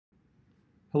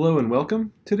Hello and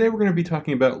welcome. Today we're going to be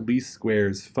talking about least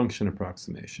squares function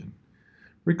approximation.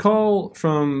 Recall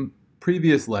from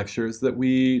previous lectures that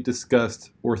we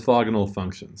discussed orthogonal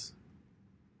functions.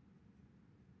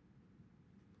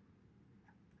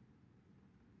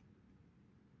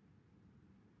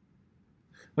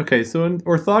 Okay, so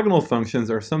orthogonal functions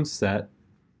are some set,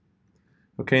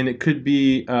 okay, and it could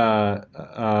be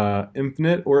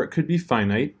infinite or it could be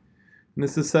finite, and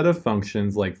it's a set of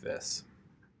functions like this.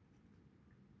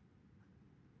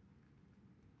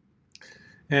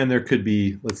 And there could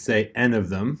be, let's say, n of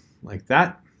them, like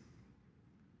that.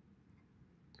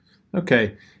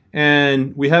 Okay,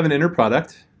 and we have an inner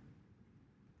product.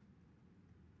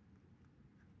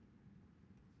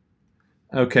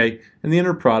 Okay, and the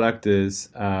inner product is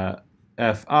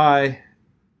phi,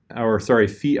 or sorry,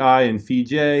 phi I and phi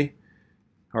j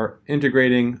are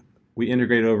integrating. We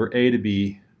integrate over a to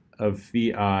b of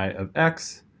phi I of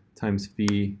x times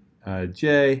phi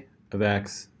j of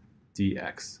x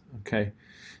dx. Okay,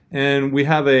 and we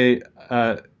have a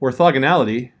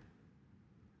orthogonality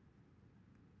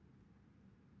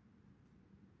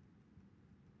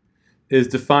is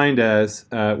defined as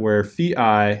where phi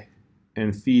I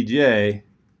and phi j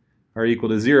are equal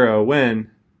to 0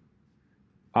 when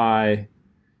I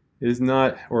is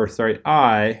not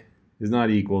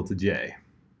equal to j,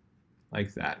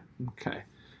 like that. Okay,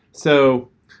 so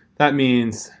that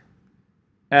means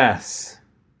S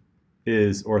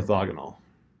is orthogonal.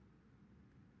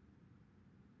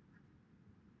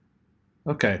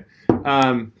 Okay,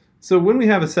 so when we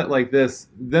have a set like this,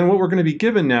 then what we're going to be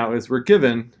given now is we're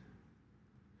given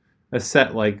a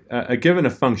set like given a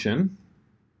function.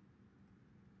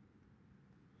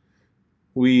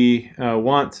 We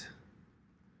want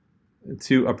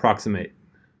to approximate.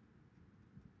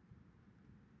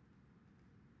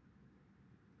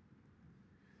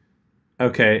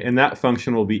 Okay, and that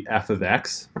function will be f of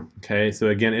x. Okay, so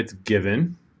again, it's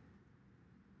given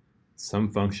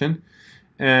some function.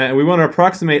 And we want to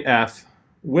approximate f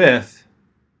with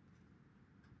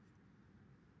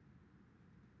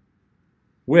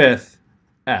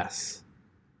s,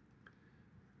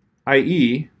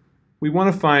 i.e., we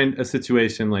want to find a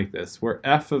situation like this where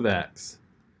f of x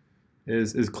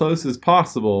is as close as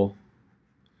possible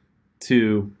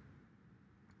to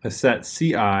a set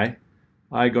ci, I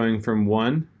going from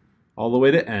 1 all the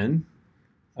way to n,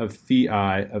 of phi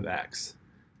I of x.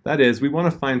 That is, we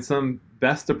want to find some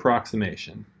best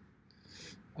approximation.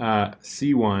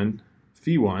 C1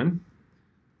 phi 1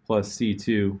 plus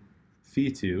C2 phi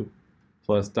 2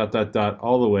 plus dot dot dot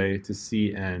all the way to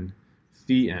Cn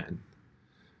phi n.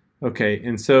 Okay,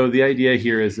 and so the idea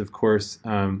here is, of course,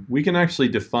 we can actually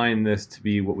define this to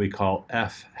be what we call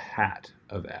f hat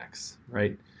of x,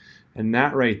 right? And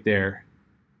that right there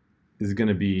is going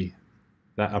to be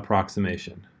that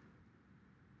approximation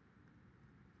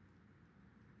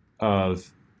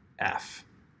of f,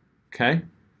 okay?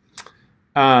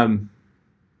 So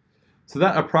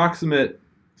that approximate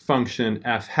function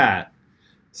f hat,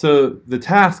 so the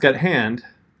task at hand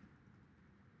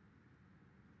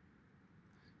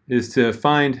is to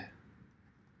find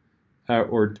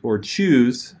or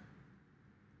choose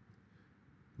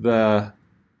the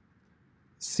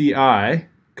CI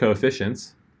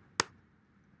coefficients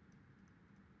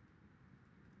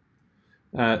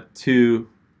to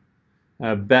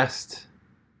best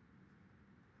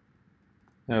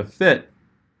fit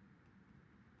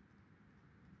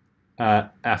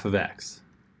f of x.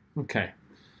 Okay,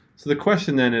 so the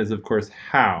question then is, of course,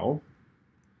 how,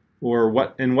 or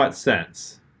what, in what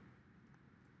sense?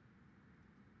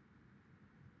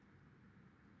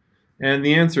 And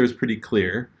the answer is pretty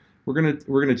clear. We're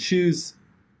gonna choose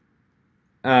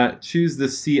the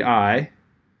CI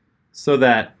so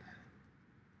that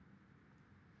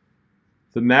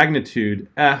the magnitude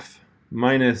f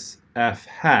minus f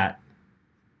hat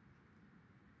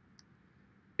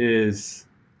is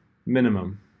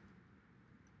minimum.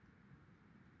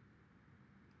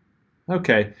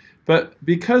 Okay, but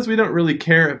because we don't really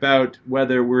care about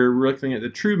whether we're looking at the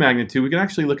true magnitude, we can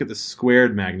actually look at the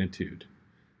squared magnitude,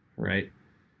 right?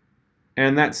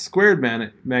 And that squared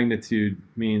magnitude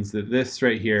means that this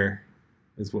right here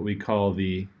is what we call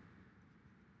the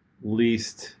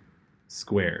least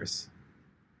squares.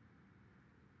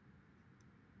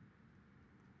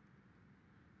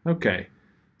 Okay,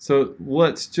 so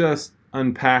let's just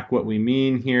unpack what we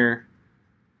mean here.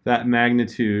 That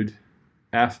magnitude,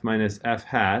 f minus f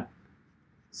hat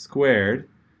squared,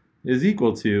 is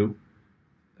equal to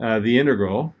the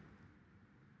integral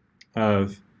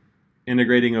of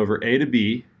integrating over a to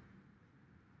b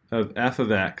of f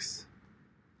of x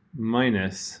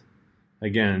minus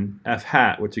again, f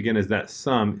hat, which again is that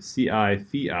sum ci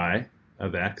phi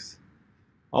of x,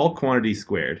 all quantity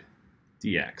squared,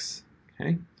 dx.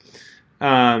 Okay,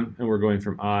 and we're going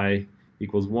from I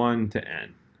equals 1 to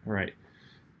n. All right.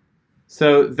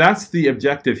 So that's the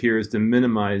objective here, is to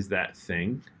minimize that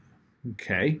thing.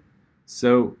 Okay.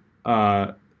 So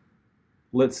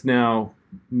let's now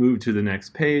move to the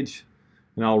next page,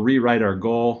 and I'll rewrite our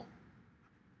goal.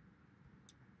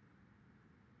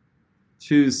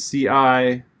 Choose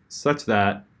CI such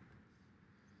that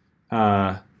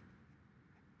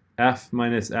f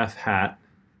minus f hat,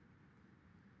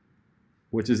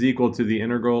 which is equal to the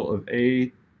integral of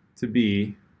a to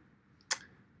b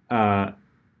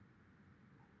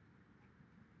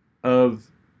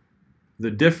of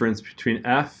the difference between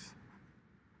f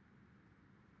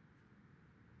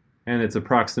and its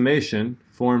approximation,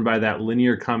 formed by that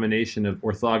linear combination of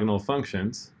orthogonal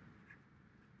functions,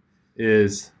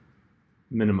 is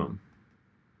minimum.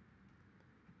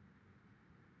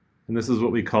 And this is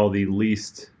what we call the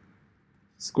least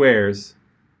squares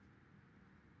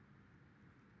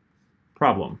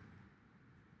problem.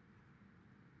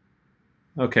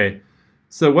 Okay,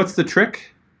 so what's the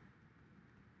trick?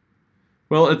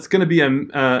 Well, it's going to be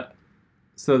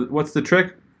so what's the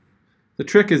trick? The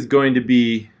trick is going to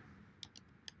be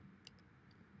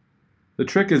we're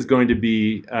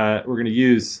going to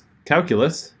use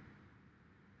calculus.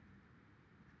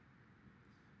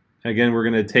 Again, we're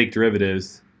going to take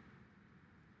derivatives.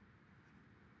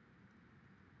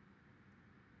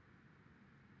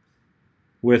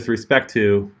 With respect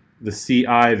to the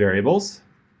CI variables.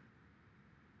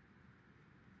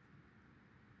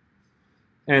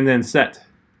 And then set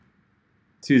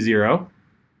to 0.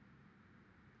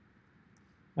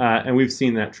 And we've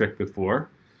seen that trick before.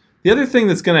 The other thing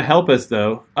that's going to help us,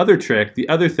 though,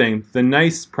 the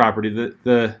nice property,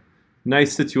 the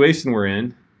nice situation we're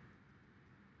in,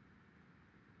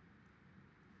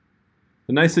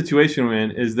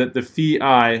 is that the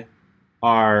phi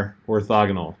are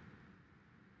orthogonal.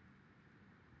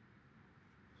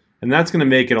 And that's going to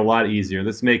make it a lot easier.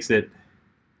 This makes it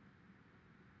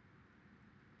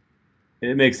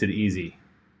easy.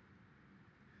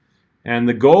 And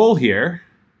the goal here,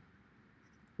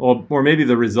 or maybe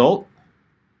the result,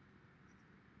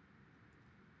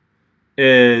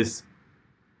 is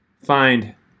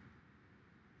find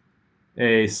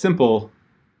a simple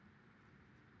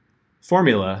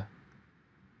formula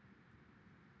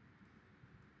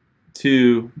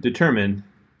to determine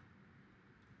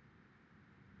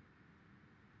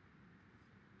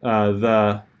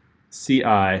the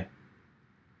CI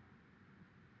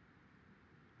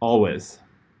always.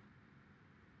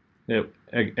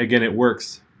 Again, it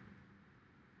works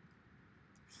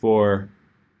for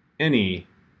any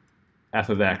f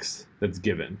of x that's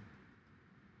given.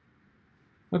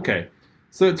 Okay,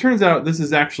 so it turns out this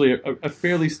is actually a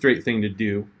fairly straight thing to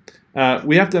do.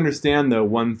 We have to understand, though,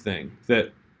 one thing.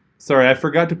 Sorry, I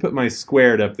forgot to put my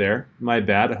squared up there. My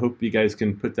bad. I hope you guys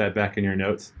can put that back in your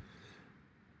notes.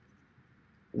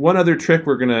 One other trick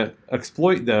we're going to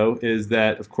exploit, though, is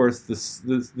that, of course,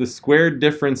 the squared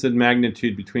difference in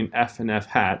magnitude between f and f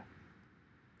hat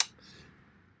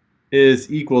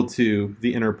is equal to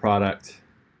the inner product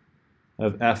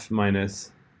of f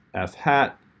minus f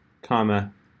hat,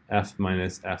 comma, f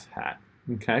minus f hat.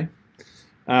 Okay?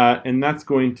 And that's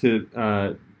going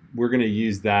to, we're going to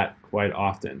use that quite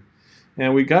often.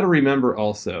 And we've got to remember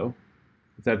also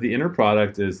that the inner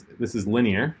product is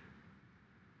linear.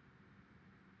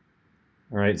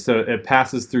 All right, so it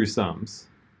passes through sums.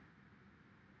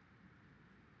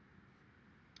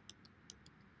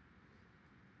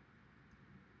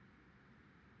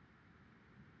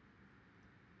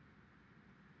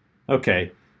 Okay,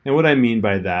 and what I mean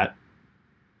by that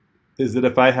is that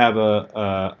if I have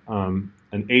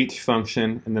an h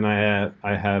function, and then I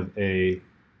have a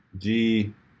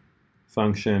g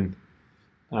function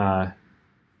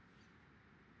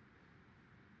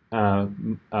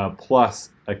plus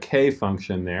a k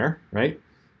function there, right?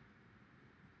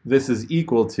 This is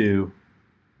equal to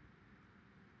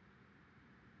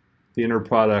the inner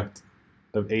product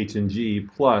of h and g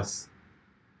plus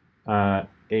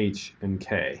h and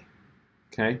k.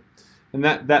 Okay, and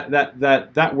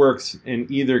that works in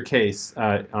either case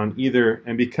on either,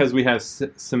 and because we have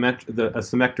a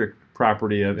symmetric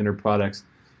property of inner products,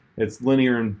 it's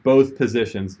linear in both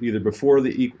positions, either before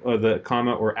the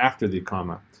comma or after the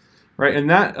comma. Right, and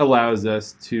that allows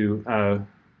us to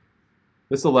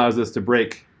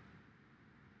break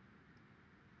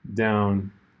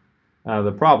down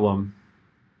the problem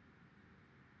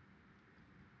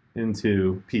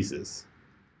into pieces.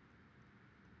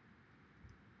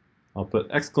 I'll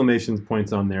put exclamation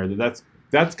points on there. That's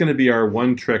that's going to be our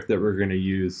one trick that we're going to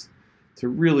use to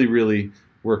really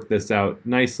work this out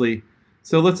nicely.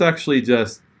 So let's actually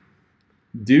just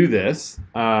do this.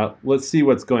 Let's see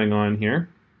what's going on here.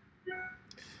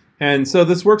 And so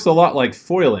this works a lot like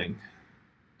foiling.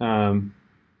 So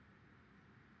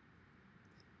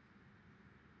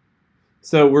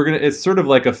it's sort of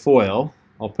like a foil.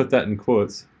 I'll put that in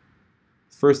quotes.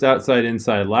 First outside,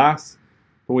 inside, last.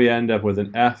 But we end up with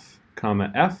an f,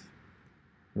 comma, f,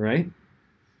 right?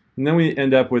 And then we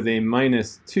end up with a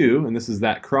 -2, and this is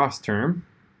that cross term,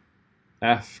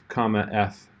 f, comma,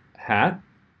 f hat.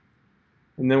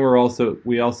 And then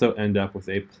we also end up with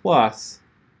a plus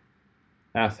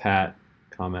f hat,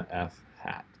 comma, f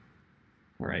hat.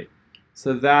 All right.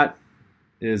 So that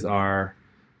is our,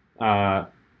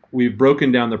 we've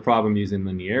broken down the problem using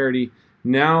linearity.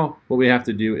 Now what we have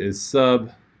to do is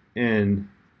sub in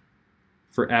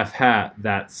for f hat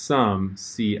that sum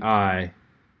ci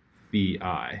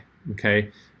vi.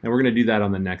 Okay, and we're going to do that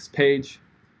on the next page.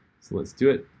 So let's do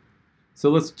it. So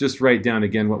let's just write down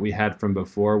again what we had from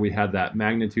before. We had that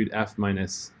magnitude f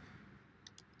minus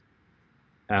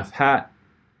f hat,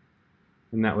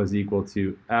 and that was equal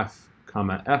to f,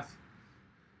 comma, f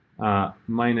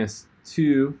minus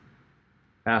 2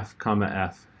 f, comma,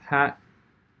 f hat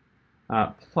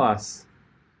plus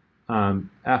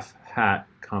f hat,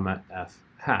 comma, f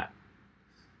hat.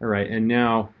 All right, and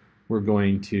now we're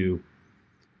going to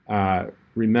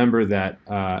remember that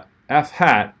f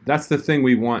hat, that's the thing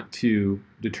we want to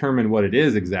determine what it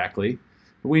is exactly.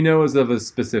 But we know is of a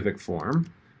specific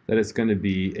form, that it's going to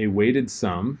be a weighted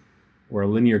sum or a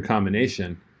linear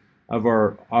combination of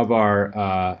our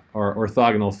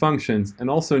orthogonal functions. And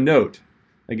also note,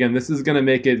 again, this is going to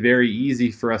make it very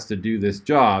easy for us to do this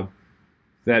job,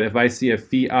 that if I see a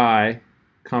phi I,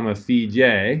 comma, phi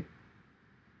j,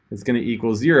 it's going to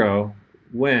equal 0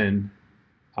 when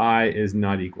I is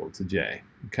not equal to j.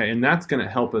 Okay, and that's going to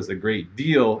help us a great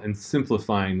deal in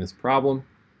simplifying this problem.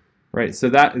 Right, so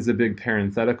that is a big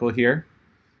parenthetical here.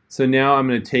 So now I'm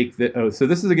going to take so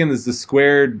this is the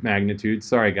squared magnitude.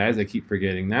 Sorry guys, I keep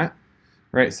forgetting that.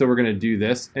 Right, so we're going to do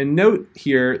this. And note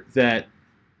here that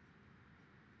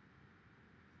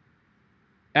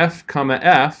f, comma,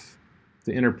 f,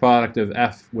 the inner product of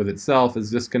f with itself,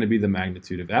 is just going to be the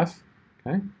magnitude of f.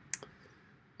 Okay,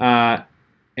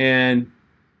 and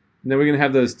then we're going to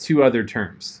have those two other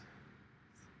terms.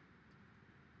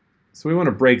 So we want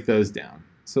to break those down.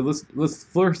 So let's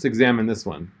first examine this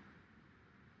one.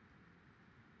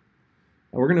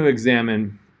 We're going to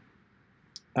examine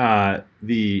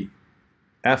the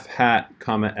f hat,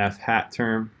 comma, f hat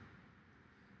term.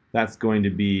 That's going to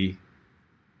be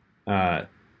the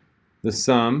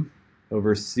sum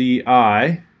over ci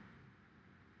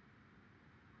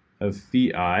of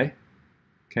phi I.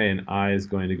 Okay, and I is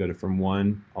going to go from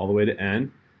 1 all the way to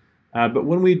n. But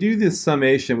when we do this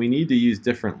summation, we need to use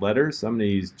different letters. So I'm going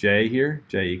to use j here.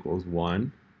 J equals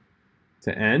 1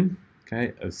 to n,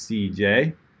 okay, of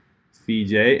cj, phi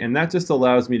j. And that just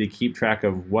allows me to keep track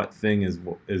of what thing is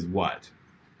what.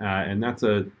 And that's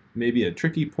maybe a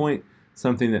tricky point,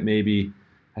 something that maybe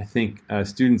I think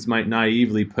students might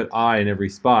naively put I in every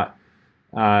spot.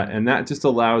 And that just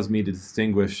allows me to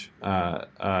distinguish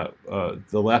the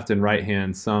left and right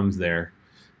hand sums there,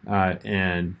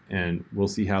 and we'll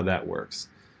see how that works.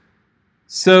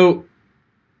 So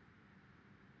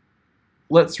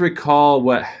let's recall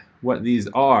what these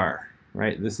are.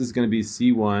 Right, this is going to be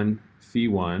C1 phi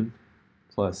 1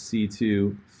 plus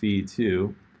C2 phi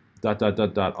 2 dot dot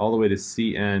dot dot all the way to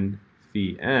Cn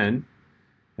phi n,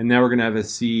 and now we're going to have a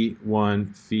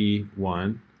C1 phi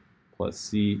 1 plus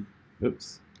C.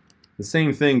 Oops. The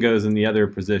same thing goes in the other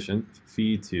position,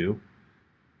 phi 2,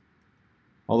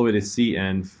 all the way to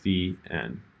Cn phi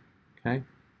n. Okay?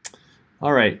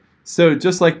 All right. So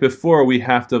just like before, we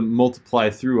have to multiply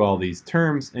through all these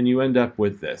terms, and you end up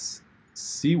with this.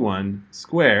 C1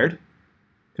 squared,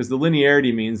 because the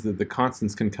linearity means that the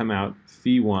constants can come out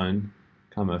phi 1,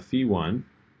 comma, phi 1,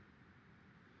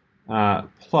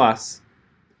 plus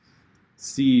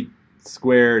C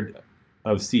squared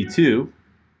of C2,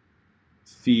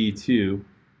 phi 2,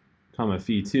 comma,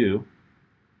 phi 2,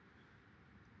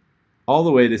 all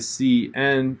the way to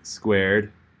Cn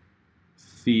squared,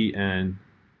 phi n,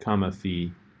 comma,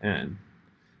 phi n,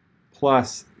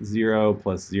 plus 0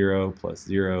 plus 0 plus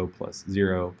 0 plus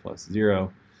 0 plus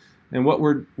 0. And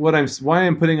why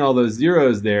I'm putting all those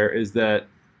zeros there is that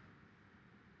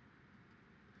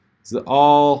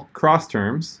all cross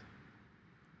terms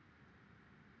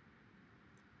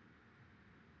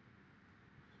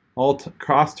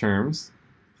cross terms,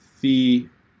 phi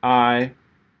I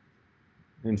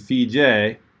and phi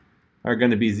j, are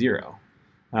going to be 0.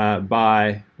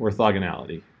 by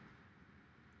orthogonality.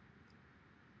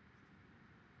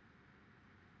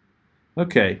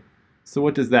 Okay, so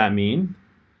what does that mean?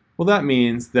 Well, that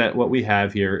means that what we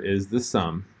have here is the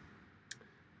sum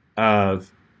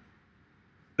of,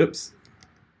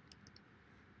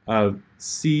 of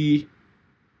ci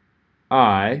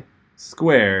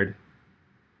squared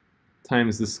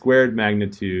times the squared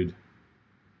magnitude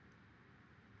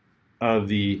of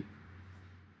the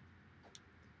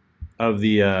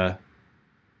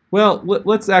well,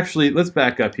 let's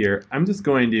back up here. I'm just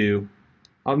going to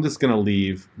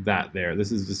leave that there.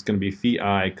 This is just going to be phi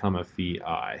I comma phi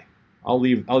I.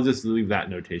 I'll just leave that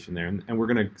notation there, and we're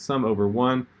going to sum over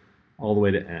 1 all the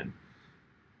way to n.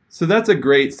 So that's a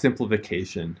great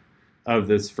simplification of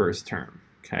this first term.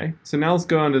 Okay, so now let's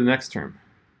go on to the next term.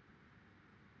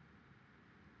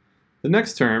 The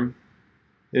next term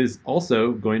is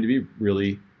also going to be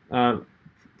really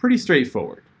pretty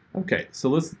straightforward. Okay, so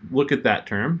let's look at that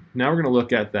term. Now we're going to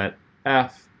look at that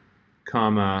f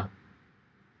comma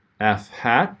f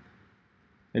hat,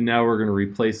 and now we're going to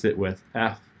replace it with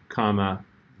f comma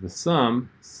the sum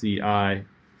ci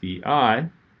phi I,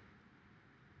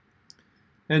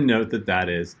 and note that that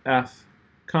is f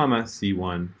comma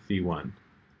c1 phi 1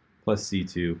 plus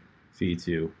c2 phi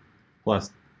 2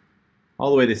 plus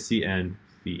all the way to cn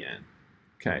phi n.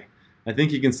 Okay, I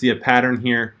think you can see a pattern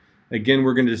here. Again,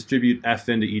 we're going to distribute f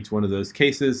into each one of those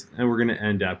cases, and we're going to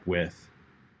end up with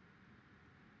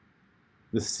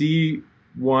the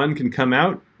c1 can come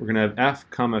out. We're going to have f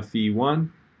comma phi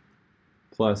 1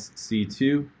 plus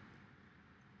c2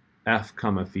 f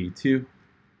comma phi 2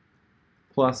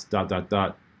 plus dot dot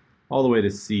dot all the way to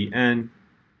cn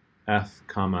f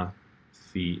comma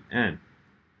phi n.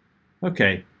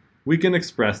 Okay, we can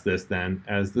express this then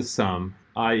as the sum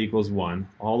I equals 1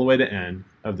 all the way to n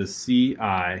of the ci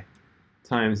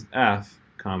times f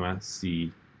comma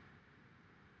c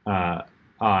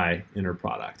I inner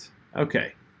product.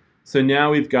 Okay, so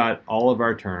now we've got all of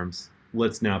our terms.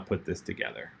 Let's now put this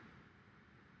together.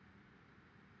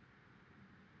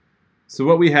 So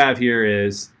what we have here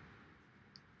is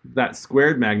that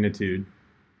squared magnitude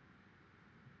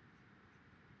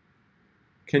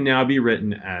can now be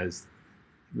written as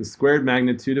the squared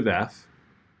magnitude of f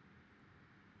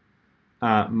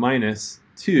minus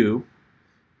 2,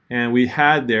 and we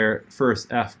had there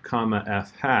first f comma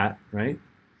f hat, right,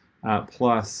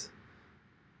 plus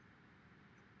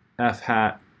f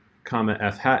hat comma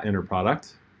f hat inner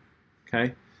product.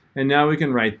 Okay, and now we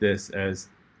can write this as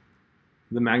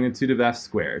the magnitude of f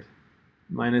squared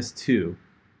minus 2,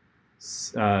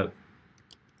 the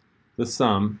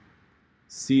sum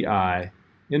ci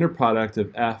inner product of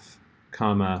f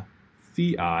comma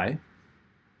phi I,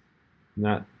 and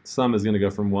that sum is going to go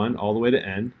from 1 all the way to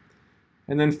n.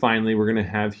 And then finally, we're going to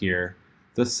have here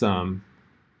the sum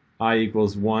I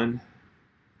equals 1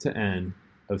 to n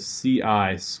of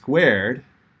ci squared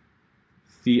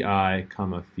phi I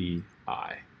comma phi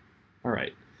I. All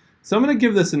right, so I'm going to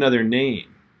give this another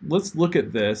name. Let's look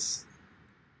at this.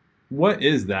 What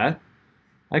is that?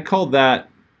 I'm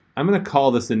going to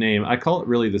call this a name. I call it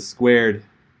really the squared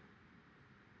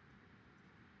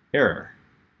error.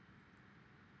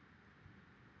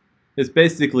 It's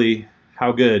basically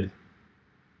how good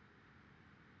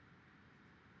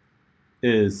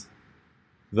is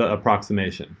the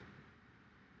approximation.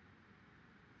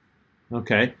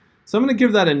 Okay, so I'm going to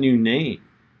give that a new name.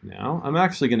 Now, I'm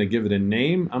actually going to give it a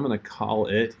name. I'm going to call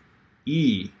it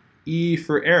E. E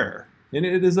for error. And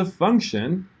it is a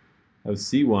function of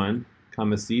C1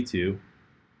 comma C2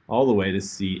 all the way to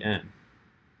Cn.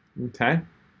 Okay,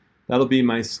 that'll be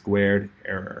my squared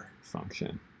error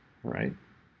function. All right.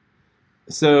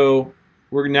 So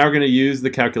we're now going to use the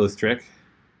calculus trick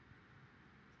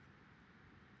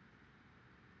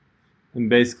and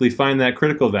basically find that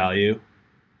critical value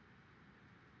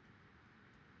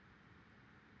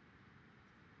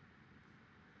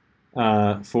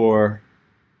for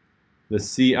the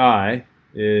ci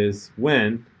is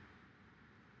when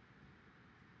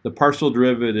the partial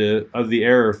derivative of the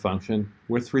error function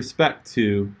with respect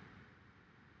to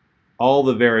all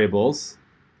the variables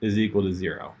is equal to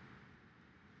 0.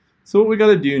 So what we got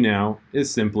to do now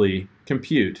is simply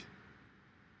compute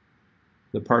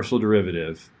the partial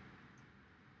derivative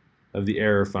of the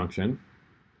error function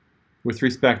with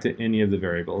respect to any of the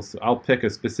variables. So I'll pick a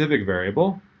specific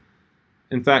variable.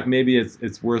 In fact, maybe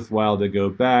it's worthwhile to go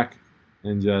back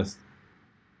and just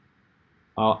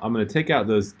I'm going to take out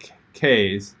those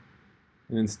k's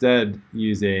and instead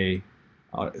use an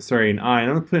I, and I'm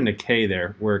going to put in a k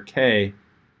there, where k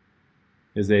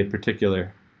is a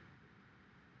particular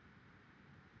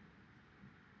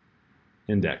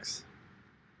index.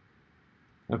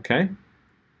 Okay,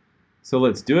 so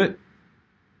let's do it.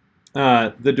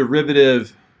 The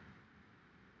derivative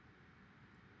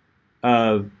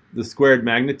of the squared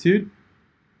magnitude,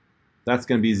 that's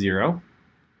going to be 0,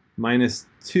 minus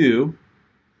 2.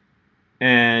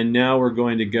 And now we're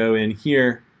going to go in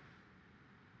here,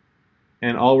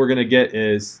 and all we're going to get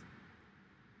is,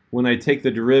 when I take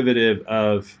the derivative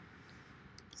of,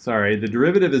 the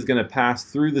derivative is going to pass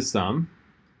through the sum.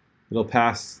 It'll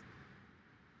pass,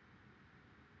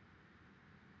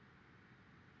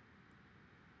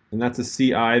 and that's a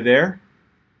CI there.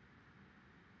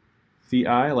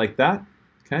 Phi, like that.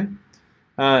 Okay.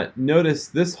 Notice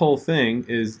this whole thing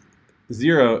is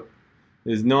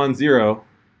non-zero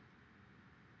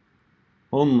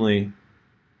only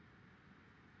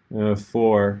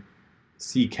for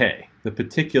CK, the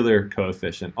particular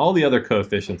coefficient. All the other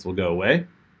coefficients will go away.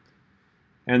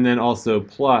 And then also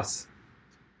plus,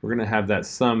 we're going to have that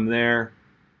sum there,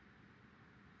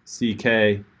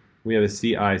 CK, we have a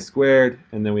CI squared,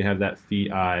 and then we have that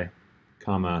Phi,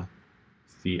 comma,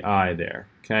 Phi there,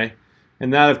 okay?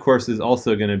 And that, of course, is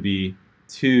also going to be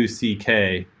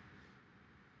 2CK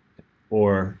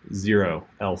or 0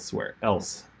 elsewhere,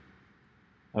 else.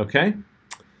 Okay?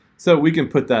 So we can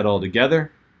put that all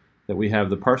together, that we have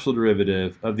the partial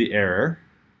derivative of the error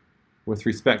with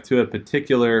respect to a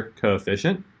particular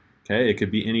coefficient. Okay, it could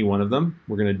be any one of them.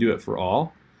 We're going to do it for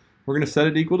all. We're going to set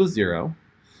it equal to 0.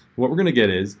 What we're going to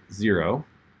get is 0,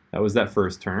 that was that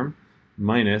first term,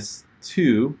 minus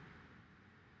 2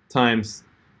 times,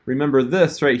 remember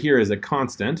this right here is a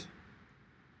constant.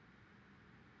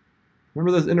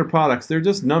 Remember those inner products, they're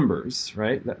just numbers,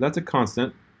 right? That's a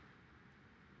constant.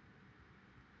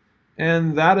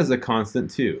 And that is a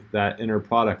constant too, that inner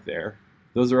product there.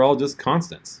 Those are all just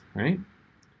constants, right?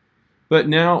 But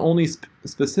now only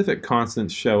specific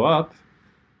constants show up.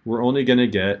 We're only going to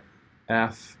get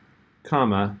F,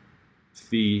 comma,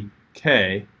 Phi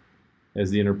k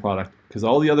as the inner product, because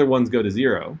all the other ones go to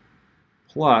 0,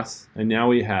 plus, and now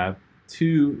we have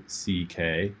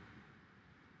 2ck.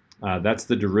 That's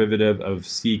the derivative of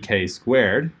ck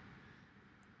squared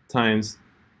times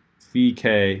Phi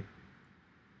k,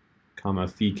 comma,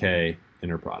 Phi k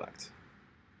inner product.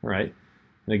 All right,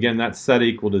 and again, that's set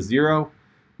equal to 0.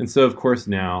 And so, of course,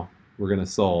 now we're going to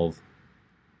solve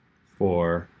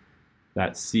for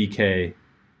that CK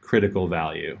critical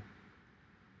value.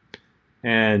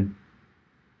 And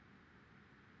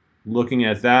looking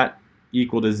at that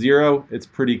equal to 0, it's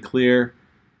pretty clear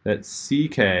that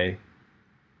CK,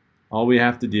 all we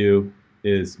have to do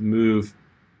is move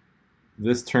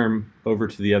this term over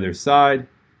to the other side,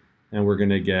 and we're going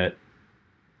to get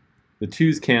the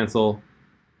 2's cancel,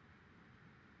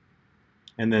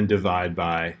 and then divide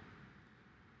by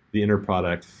the inner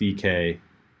product Phi k,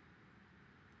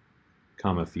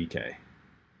 comma, Phi k.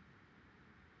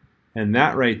 And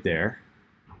that right there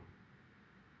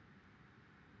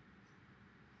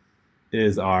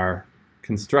is our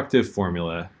constructive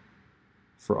formula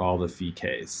for all the Phi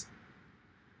k's.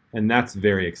 And that's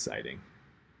very exciting.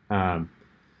 And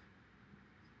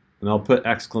I'll put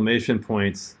exclamation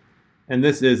points. And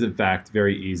this is, in fact,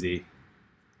 very easy.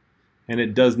 And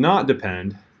it does not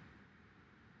depend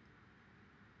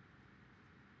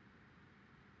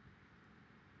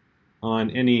on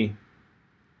any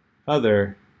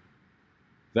other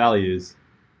values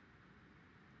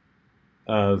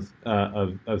of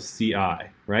CI,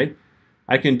 right?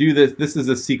 I can do this. This is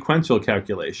a sequential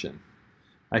calculation.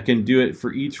 I can do it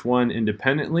for each one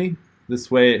independently. This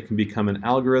way it can become an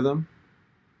algorithm.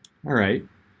 All right.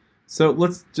 So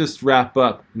let's just wrap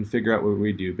up and figure out what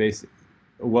we do, basically,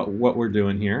 what we're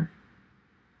doing here.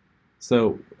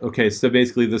 So, okay, so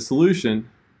basically the solution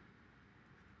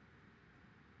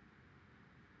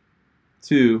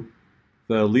to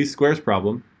the least squares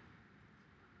problem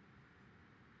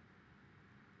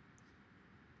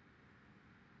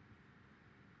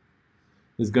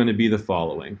is going to be the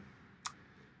following.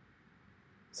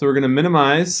 So we're going to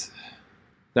minimize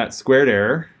that squared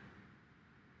error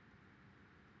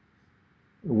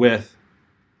with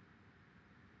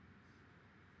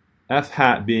f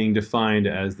hat being defined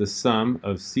as the sum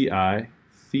of ci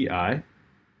phi,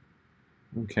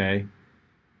 okay,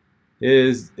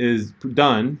 is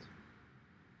done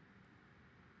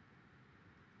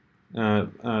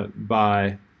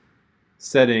by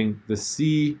setting the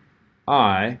ci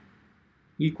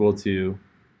equal to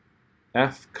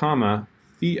f comma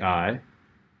phi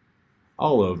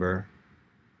all over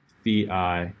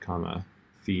phi comma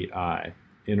phi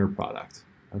inner product.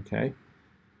 Okay.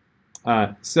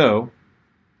 So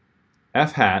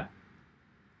f hat,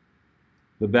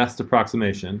 the best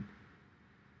approximation,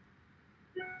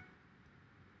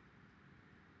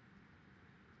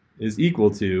 is equal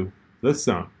to the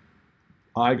sum,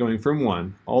 I going from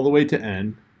 1 all the way to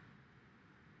n,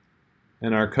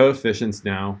 and our coefficients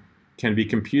now can be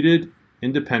computed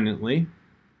independently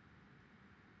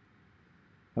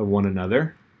of one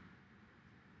another,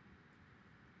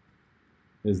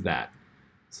 is that.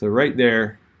 So right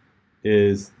there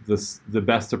is the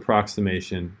best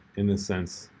approximation in the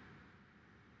sense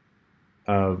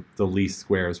of the least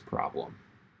squares problem.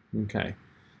 Okay.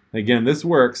 Again, this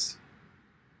works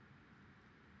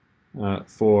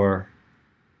for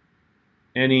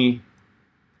any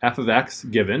f of x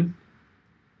given,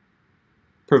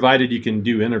 provided you can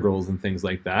do integrals and things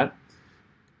like that,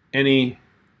 any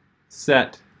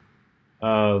set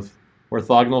of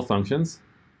orthogonal functions,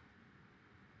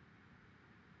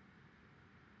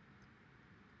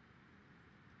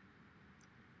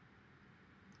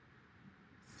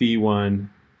 phi1,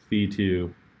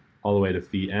 phi2, all the way to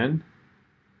phi n,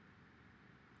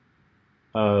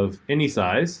 of any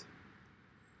size.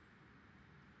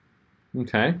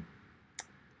 Okay,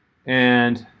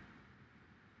 and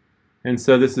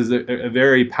so this is a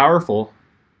very powerful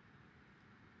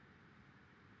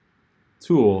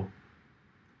tool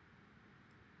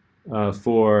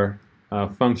for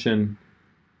function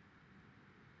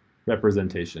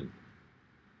representation.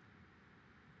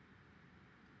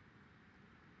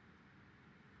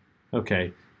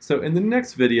 Okay, so in the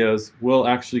next videos, we'll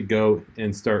actually go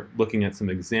and start looking at some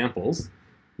examples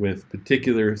with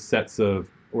particular sets of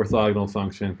orthogonal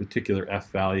function, particular f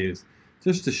values,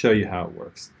 just to show you how it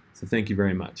works. So thank you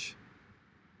very much.